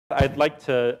I'd like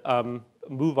to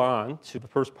move on to the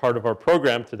first part of our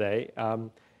program today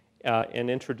and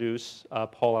introduce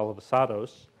Paul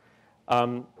Alivisatos.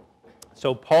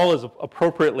 So Paul is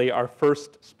appropriately our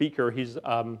first speaker. He's,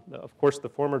 of course, the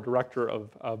former director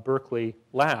of Berkeley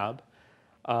Lab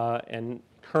and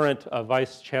current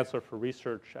Vice Chancellor for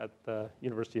Research at the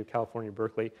University of California,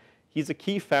 Berkeley. He's a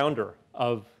key founder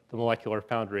of the Molecular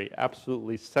Foundry,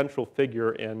 absolutely central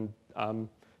figure in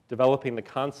developing the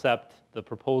concept, the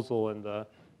proposal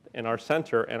in our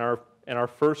center, and our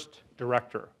first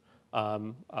director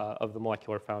of the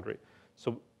Molecular Foundry.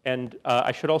 So, and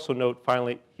I should also note,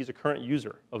 finally, he's a current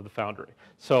user of the Foundry.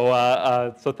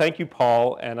 So, so thank you,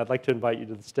 Paul, and I'd like to invite you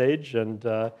to the stage and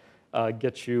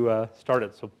get you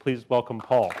started. So please welcome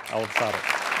Paul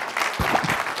Alivisatos.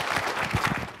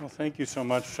 Well, thank you so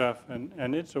much, Jeff,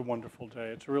 and it's a wonderful day.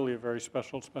 It's really a very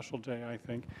special day, I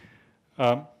think.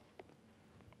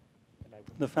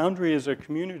 The Foundry is a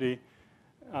community,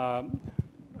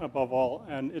 above all,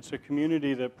 and it's a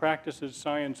community that practices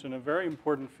science in a very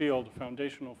important field, a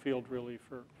foundational field, really,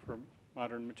 for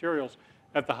modern materials,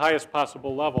 at the highest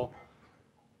possible level.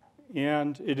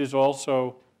 And it is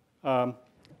also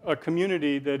a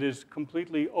community that is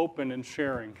completely open and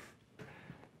sharing.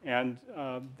 And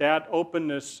that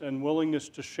openness and willingness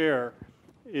to share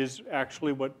is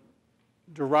actually what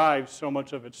derives so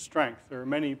much of its strength. There are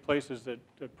many places that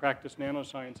practice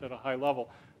nanoscience at a high level,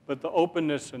 but the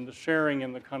openness and the sharing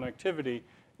and the connectivity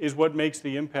is what makes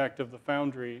the impact of the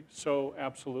Foundry so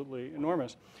absolutely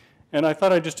enormous. And I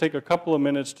thought I'd just take a couple of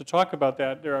minutes to talk about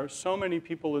that. There are so many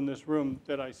people in this room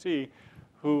that I see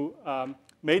who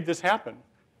made this happen.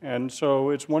 And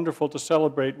so it's wonderful to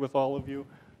celebrate with all of you.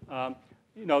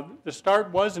 You know, the start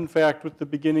was, in fact, with the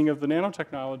beginning of the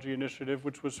Nanotechnology Initiative,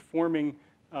 which was forming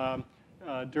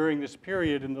during this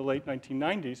period in the late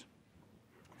 1990s.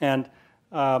 And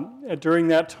during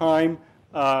that time,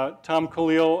 Tom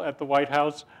Khalil at the White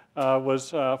House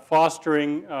was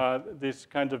fostering these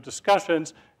kinds of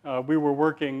discussions. We were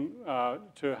working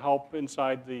to help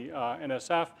inside the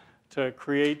NSF to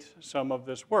create some of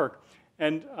this work.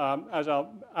 And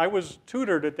I was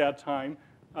tutored at that time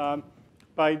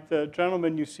by the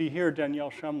gentleman you see here,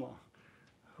 Danielle Shemla,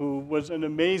 who was an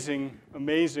amazing,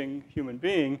 amazing human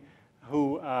being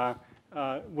who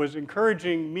was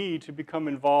encouraging me to become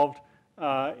involved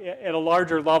at a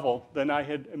larger level than I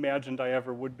had imagined I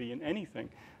ever would be in anything.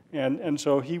 And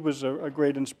so he was a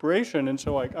great inspiration, and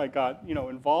so I got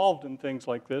involved in things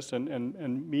like this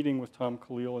and meeting with Tom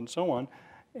Khalil and so on.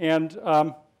 And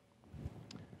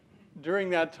during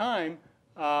that time,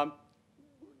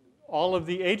 all of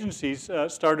the agencies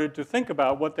started to think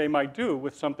about what they might do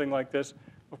with something like this.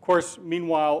 Of course,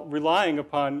 meanwhile, relying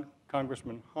upon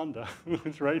Congressman Honda,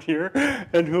 who's right here,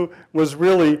 and who was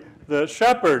really the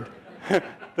shepherd,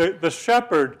 the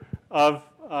shepherd of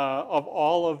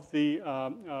all of the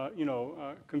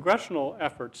congressional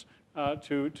efforts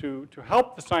to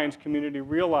help the science community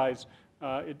realize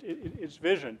its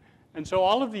vision. And so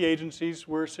all of the agencies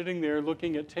were sitting there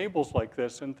looking at tables like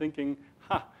this and thinking,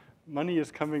 money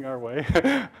is coming our way.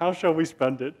 How shall we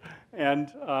spend it?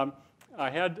 And I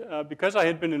had, because I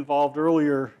had been involved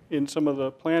earlier in some of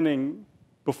the planning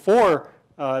before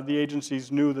the agencies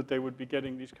knew that they would be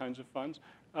getting these kinds of funds,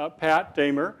 Pat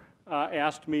Damer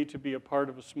asked me to be a part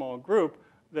of a small group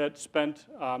that spent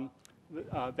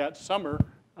that summer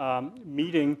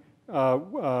meeting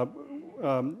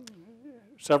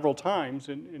several times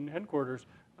in headquarters,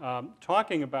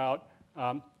 talking about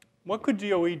what could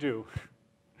DOE do?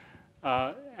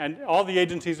 And all the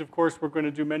agencies, of course, were going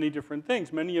to do many different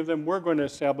things. Many of them were going to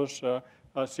establish a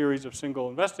series of single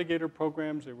investigator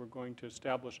programs. They were going to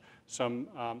establish some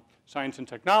science and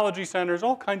technology centers,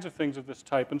 all kinds of things of this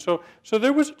type. And so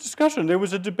there was a discussion. There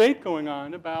was a debate going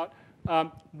on about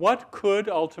what could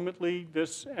ultimately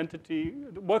this entity,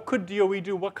 what could DOE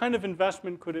do? What kind of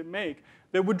investment could it make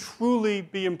that would truly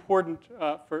be important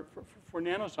for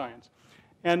nanoscience?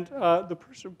 And the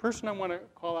person I want to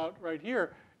call out right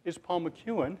here is Paul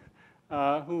McEwen,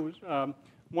 who's a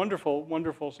wonderful,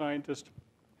 wonderful scientist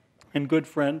and good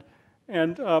friend.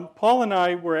 And Paul and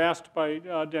I were asked by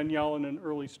Danielle in an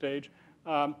early stage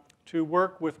to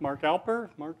work with Mark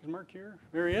Alper. Is Mark here?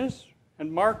 There he is.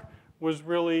 And Mark was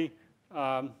really,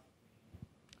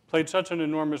 played such an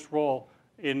enormous role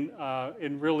in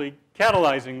really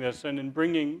catalyzing this and in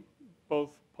bringing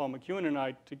both Paul McEwen and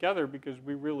I together, because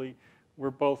we really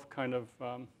were both kind of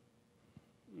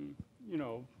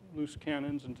loose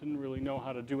cannons and didn't really know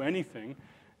how to do anything.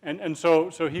 And so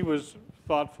he was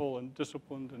thoughtful and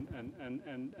disciplined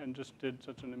and just did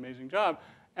such an amazing job.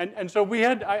 And so we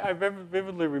had, I very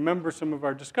vividly remember some of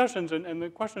our discussions, and the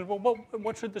question is, well,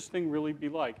 what should this thing really be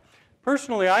like?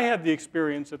 Personally, I had the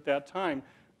experience at that time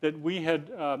that we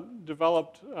had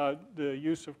developed the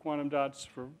use of quantum dots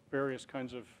for various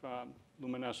kinds of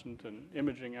luminescent and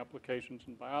imaging applications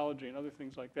in biology and other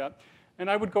things like that. And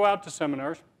I would go out to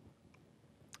seminars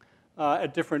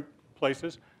at different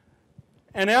places.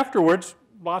 And afterwards,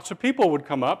 lots of people would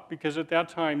come up, because at that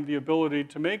time, the ability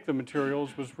to make the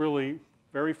materials was really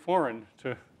very foreign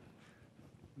to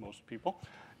most people.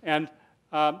 And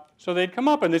so they'd come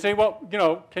up and they'd say, well,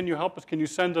 can you help us? Can you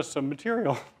send us some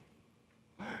material?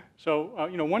 So,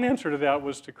 one answer to that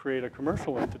was to create a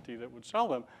commercial entity that would sell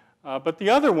them. But the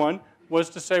other one was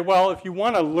to say, well, if you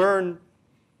want to learn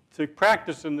to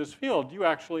practice in this field, you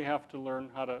actually have to learn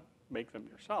how to make them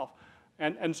yourself.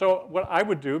 And so what I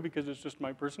would do, because it's just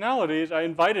my personality, is I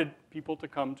invited people to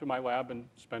come to my lab and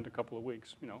spend a couple of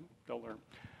weeks. They'll learn.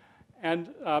 And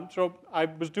so I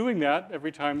was doing that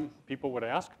every time people would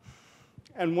ask.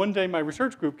 And one day my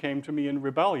research group came to me in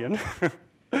rebellion,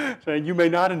 saying, you may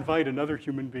not invite another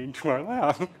human being to our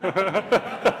lab.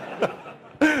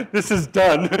 This is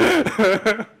done.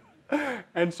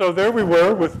 And so there we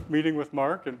were meeting with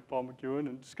Mark and Paul McEwen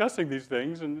and discussing these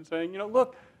things and saying,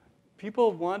 look,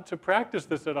 people want to practice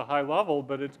this at a high level,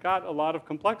 but it's got a lot of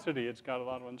complexity. It's got a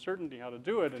lot of uncertainty how to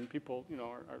do it, and people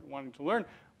are wanting to learn.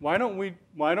 Why don't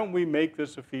we make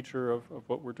this a feature of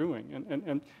what we're doing?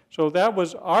 And so that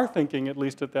was our thinking, at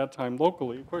least at that time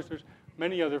locally. Of course, there's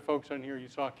many other folks on here. You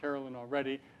saw Carolyn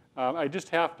already. I just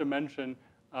have to mention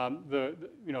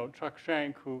Chuck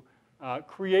Shank, who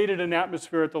created an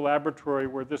atmosphere at the laboratory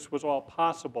where this was all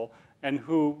possible, and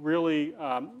who really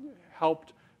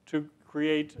helped to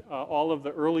create all of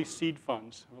the early seed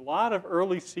funds. A lot of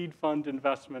early seed fund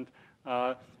investment.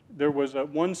 There was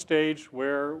one stage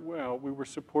where we were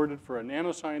supported for a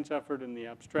nanoscience effort in the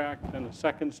abstract, and a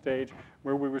second stage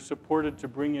where we were supported to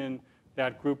bring in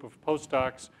that group of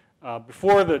postdocs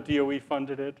before the DOE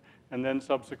funded it, and then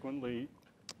subsequently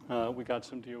we got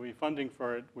some DOE funding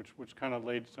for it, which kind of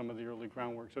laid some of the early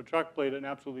groundwork. So Chuck played an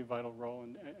absolutely vital role,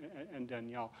 and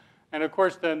Danielle. And of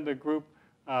course then the group,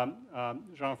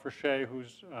 Jean Frichet,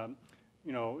 who's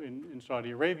in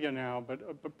Saudi Arabia now,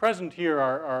 but present here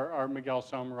are Miguel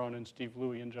Salmeron and Steve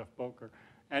Louie and Jeff Boker.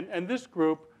 And this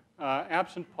group,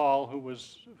 absent Paul,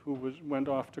 who went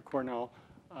off to Cornell,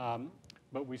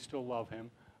 but we still love him.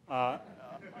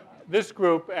 This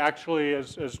group actually,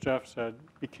 as Jeff said,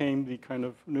 became the kind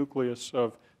of nucleus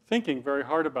of thinking very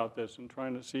hard about this and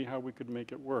trying to see how we could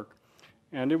make it work.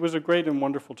 And it was a great and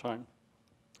wonderful time.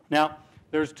 Now,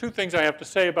 there's two things I have to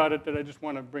say about it that I just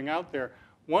want to bring out there.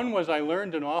 One was I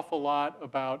learned an awful lot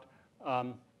about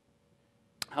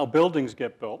how buildings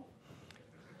get built.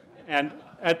 And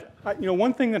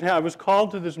one thing that I was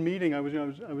called to this meeting. I was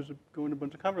going to a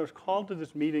bunch of conferences. I was called to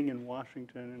this meeting in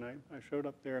Washington, and I showed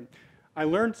up there. And I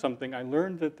learned something. I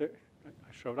learned that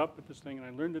I showed up at this thing, and I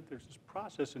learned that there's this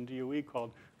process in DOE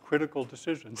called critical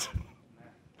decisions.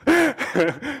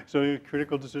 So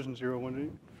critical decision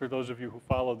 01, for those of you who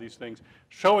follow these things,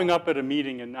 showing up at a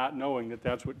meeting and not knowing that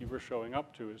that's what you were showing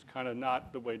up to is kind of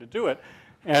not the way to do it.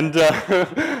 And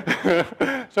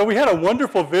so we had a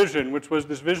wonderful vision, which was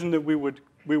this vision that we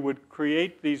would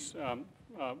create these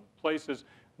places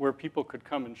where people could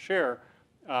come and share.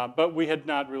 But we had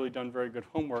not really done very good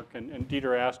homework, and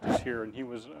Dieter Ast is here, and he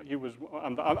was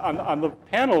on the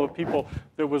panel of people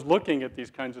that was looking at these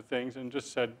kinds of things and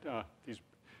just said, these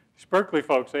Berkeley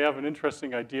folks, they have an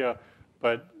interesting idea,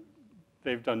 but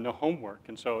they've done no homework.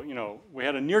 And so, we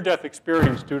had a near-death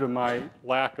experience due to my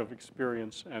lack of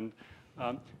experience. And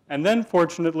then,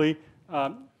 fortunately,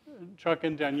 Chuck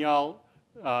and Danielle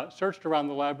searched around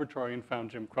the laboratory and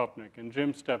found Jim Krupnik. And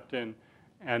Jim stepped in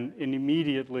and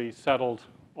immediately settled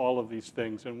all of these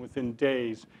things. And within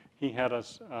days, he had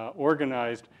us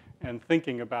organized and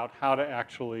thinking about how to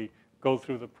actually go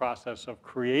through the process of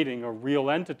creating a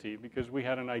real entity, because we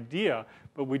had an idea,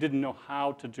 but we didn't know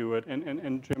how to do it.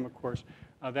 And Jim, of course,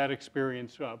 that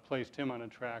experience placed him on a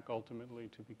track ultimately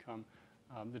to become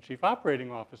the chief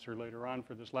operating officer later on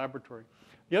for this laboratory.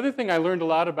 The other thing I learned a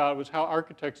lot about was how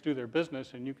architects do their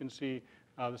business, and you can see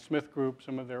the Smith Group,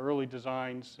 some of their early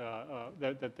designs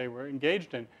that they were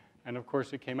engaged in, and of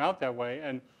course it came out that way.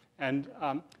 And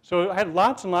so I had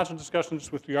lots and lots of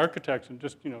discussions with the architects, and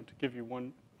just to give you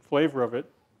one flavor of it,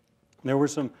 there were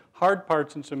some hard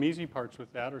parts and some easy parts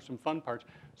with that, or some fun parts.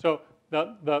 So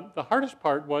the hardest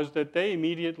part was that they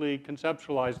immediately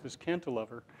conceptualized this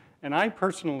cantilever, and I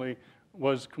personally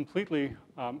was completely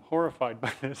horrified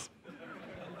by this.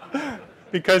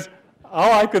 because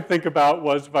all I could think about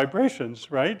was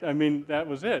vibrations, right? I mean, that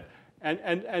was it.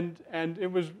 And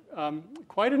it was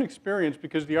quite an experience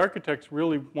because the architects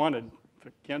really wanted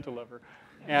the cantilever.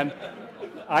 And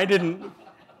I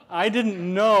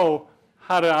didn't know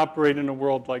how to operate in a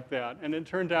world like that. And it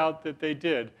turned out that they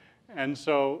did. And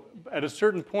so at a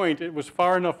certain point, it was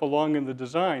far enough along in the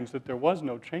designs that there was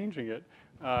no changing it,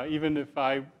 even if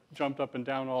I jumped up and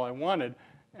down all I wanted.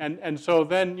 And so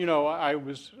then, you know, I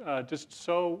was just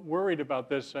so worried about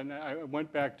this, and I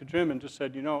went back to Jim and just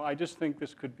said, you know, I just think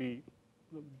this could be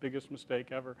the biggest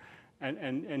mistake ever.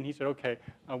 And he said, okay,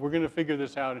 we're going to figure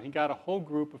this out. And he got a whole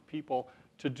group of people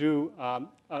to do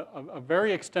a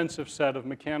very extensive set of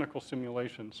mechanical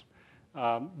simulations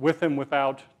with and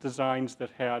without designs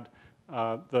that had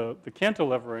the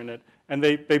cantilever in it. And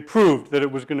they proved that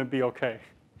it was going to be okay.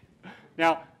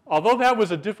 Now, although that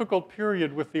was a difficult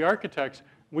period with the architects,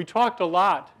 we talked a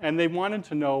lot, and they wanted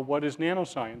to know what is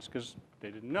nanoscience, because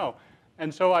they didn't know.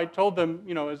 And so I told them,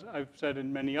 you know, as I've said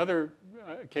in many other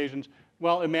occasions,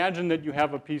 well, imagine that you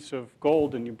have a piece of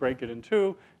gold and you break it in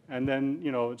two, and then,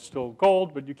 you know, it's still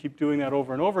gold, but you keep doing that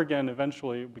over and over again.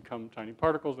 Eventually, it become tiny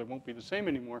particles. They won't be the same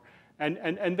anymore.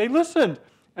 And they listened.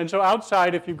 And so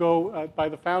outside, if you go by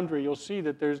the Foundry, you'll see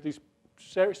that there's these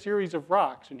series of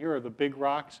rocks. And here are the big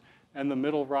rocks, and the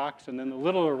middle rocks, and then the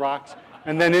littler rocks,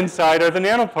 and then inside are the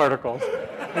nanoparticles.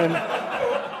 And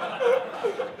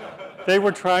they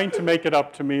were trying to make it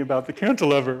up to me about the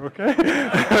cantilever,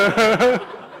 okay?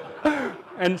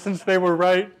 And since they were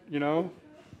right, you know,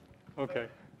 okay.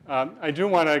 I do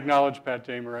want to acknowledge Pat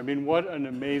Damer. I mean, what an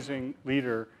amazing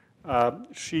leader.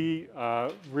 She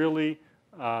really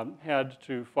had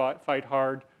to fight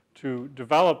hard to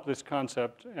develop this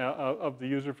concept of the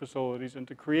user facilities and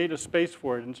to create a space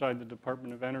for it inside the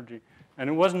Department of Energy. And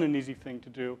it wasn't an easy thing to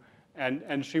do.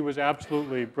 And she was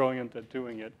absolutely brilliant at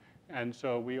doing it. And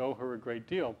so we owe her a great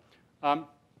deal.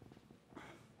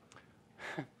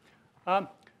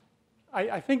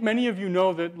 I think many of you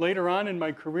know that later on in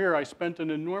my career, I spent an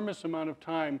enormous amount of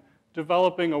time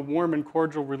developing a warm and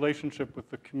cordial relationship with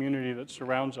the community that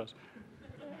surrounds us.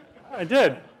 I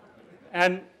did.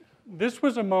 And this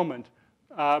was a moment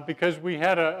because we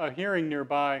had a hearing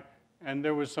nearby, and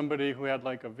there was somebody who had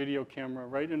like a video camera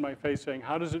right in my face saying,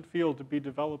 how does it feel to be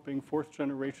developing fourth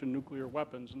generation nuclear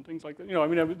weapons and things like that. You know, I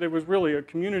mean, there was really a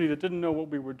community that didn't know what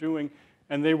we were doing,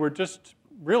 and they were just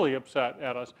really upset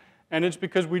at us. And it's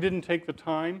because we didn't take the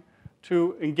time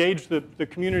to engage the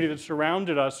community that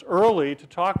surrounded us early to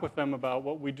talk with them about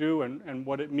what we do and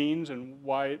what it means and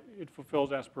why it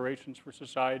fulfills aspirations for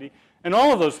society and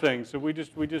all of those things. So we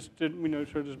just didn't, you know,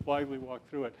 sort of just blithely walk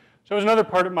through it. So it was another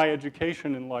part of my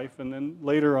education in life, and then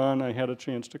later on I had a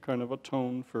chance to kind of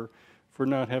atone for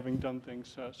not having done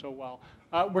things so well.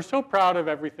 We're so proud of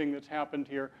everything that's happened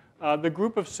here. The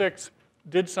group of 6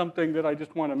 did something that I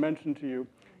just want to mention to you.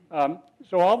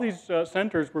 So all these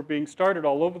centers were being started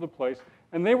all over the place,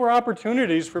 and they were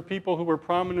opportunities for people who were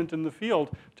prominent in the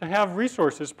field to have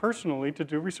resources personally to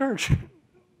do research.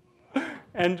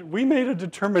 And we made a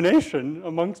determination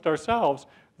amongst ourselves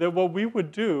that what we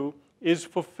would do is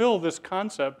fulfill this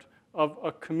concept of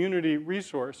a community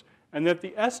resource, and that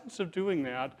the essence of doing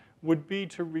that would be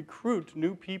to recruit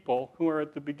new people who are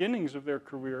at the beginnings of their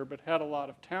career but had a lot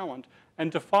of talent, and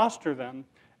to foster them,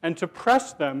 and to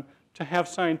press them to have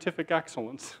scientific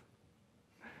excellence,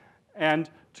 and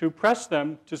to press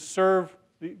them to serve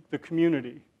the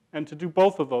community, and to do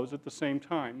both of those at the same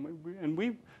time.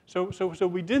 So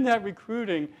we did that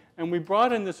recruiting, and we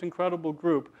brought in this incredible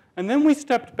group, and then we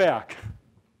stepped back.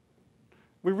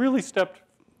 We really stepped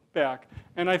back,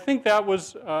 and I think that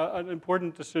was an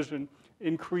important decision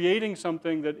in creating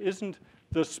something that isn't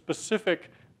the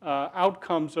specific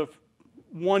outcomes of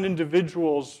one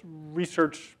individual's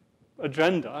research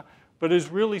agenda, but is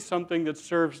really something that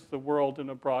serves the world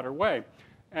in a broader way.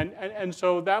 And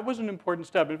so that was an important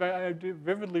step. In fact, I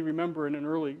vividly remember in an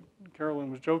early,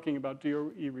 Carolyn was joking about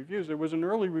DOE reviews, there was an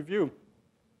early review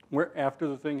where after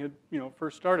the thing had, you know,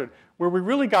 first started, where we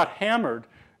really got hammered,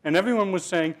 and everyone was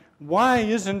saying, why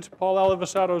isn't Paul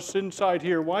Alivisatos inside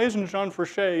here? Why isn't Jean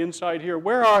Fauché inside here?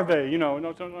 Where are they? You know, and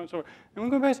so on and so on. And we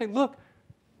go back and say, look,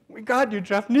 we got you,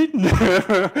 Jeff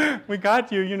Neaton. We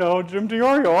got you, you know, Jim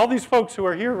DiOrio, all these folks who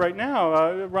are here right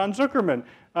now, Ron Zuckerman.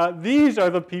 These are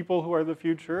the people who are the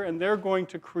future, and they're going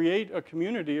to create a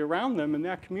community around them, and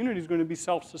that community is going to be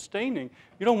self-sustaining.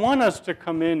 You don't want us to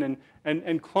come in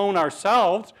and clone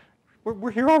ourselves.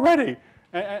 We're here already.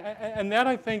 And that,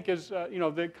 I think, is, you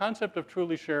know, the concept of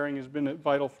truly sharing has been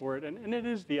vital for it, and it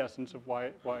is the essence of why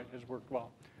it has worked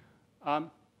well.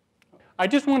 I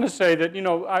just want to say that, you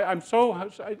know,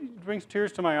 it brings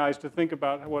tears to my eyes to think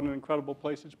about what an incredible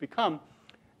place it's become.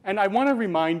 And I want to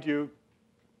remind you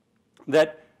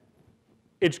that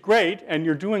it's great, and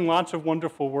you're doing lots of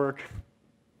wonderful work,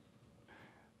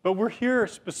 but we're here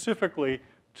specifically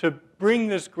to bring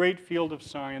this great field of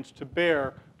science to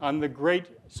bear on the great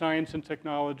science and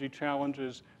technology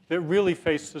challenges that really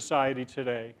face society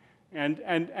today. And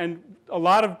a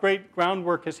lot of great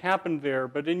groundwork has happened there,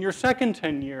 but in your second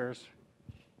 10 years,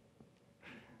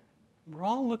 we're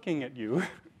all looking at you,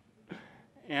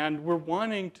 and we're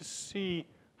wanting to see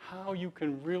how you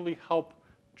can really help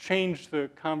change the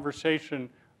conversation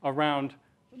around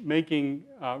making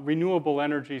renewable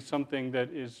energy something that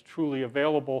is truly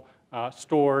available,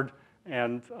 stored,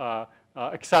 and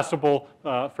accessible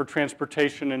for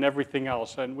transportation and everything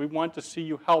else. And we want to see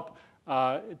you help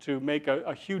to make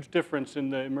a huge difference in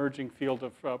the emerging field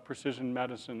of precision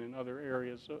medicine and other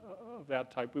areas of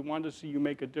that type. We want to see you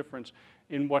make a difference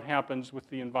in what happens with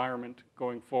the environment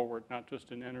going forward, not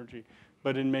just in energy,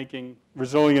 but in making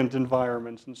resilient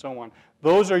environments and so on.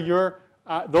 Those are your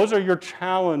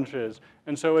challenges.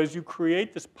 And so as you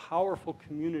create this powerful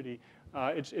community,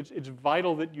 it's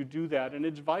vital that you do that. And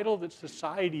it's vital that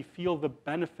society feel the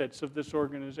benefits of this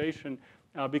organization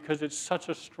because it's such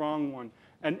a strong one.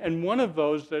 And one of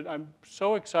those that I'm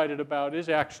so excited about is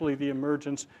actually the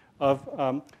emergence of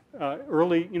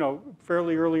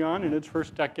fairly early on in its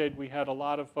first decade, we had a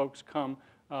lot of folks come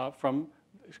from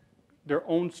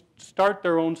start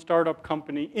their own startup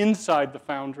company inside the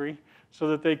Foundry so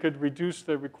that they could reduce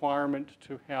the requirement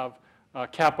to have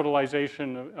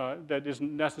capitalization that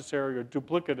isn't necessary or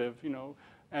duplicative, you know.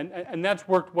 And that's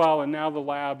worked well, and now the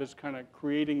lab is kind of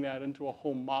creating that into a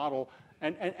whole model.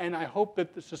 And I hope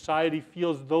that the society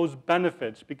feels those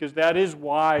benefits, because that is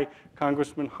why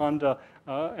Congressman Honda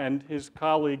and his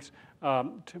colleagues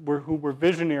who were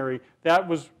visionary, that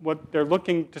was what they're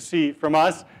looking to see from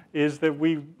us, is that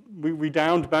we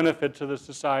redound benefit to the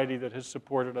society that has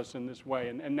supported us in this way,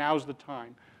 and now's the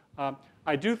time.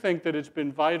 I do think that it's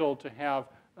been vital to have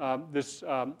this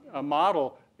a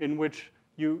model in which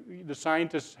the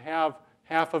scientists have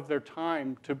half of their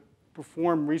time to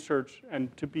perform research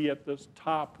and to be at the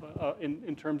top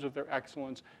in terms of their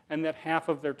excellence, and that half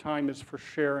of their time is for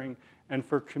sharing and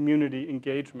for community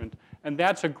engagement. And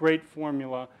that's a great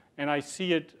formula, and I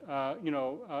see it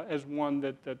as one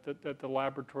that the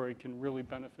laboratory can really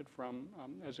benefit from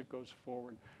as it goes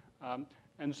forward.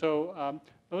 And so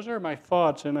those are my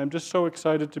thoughts, and I'm just so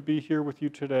excited to be here with you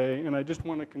today, and I just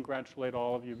want to congratulate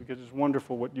all of you because it's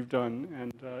wonderful what you've done,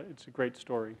 and it's a great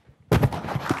story.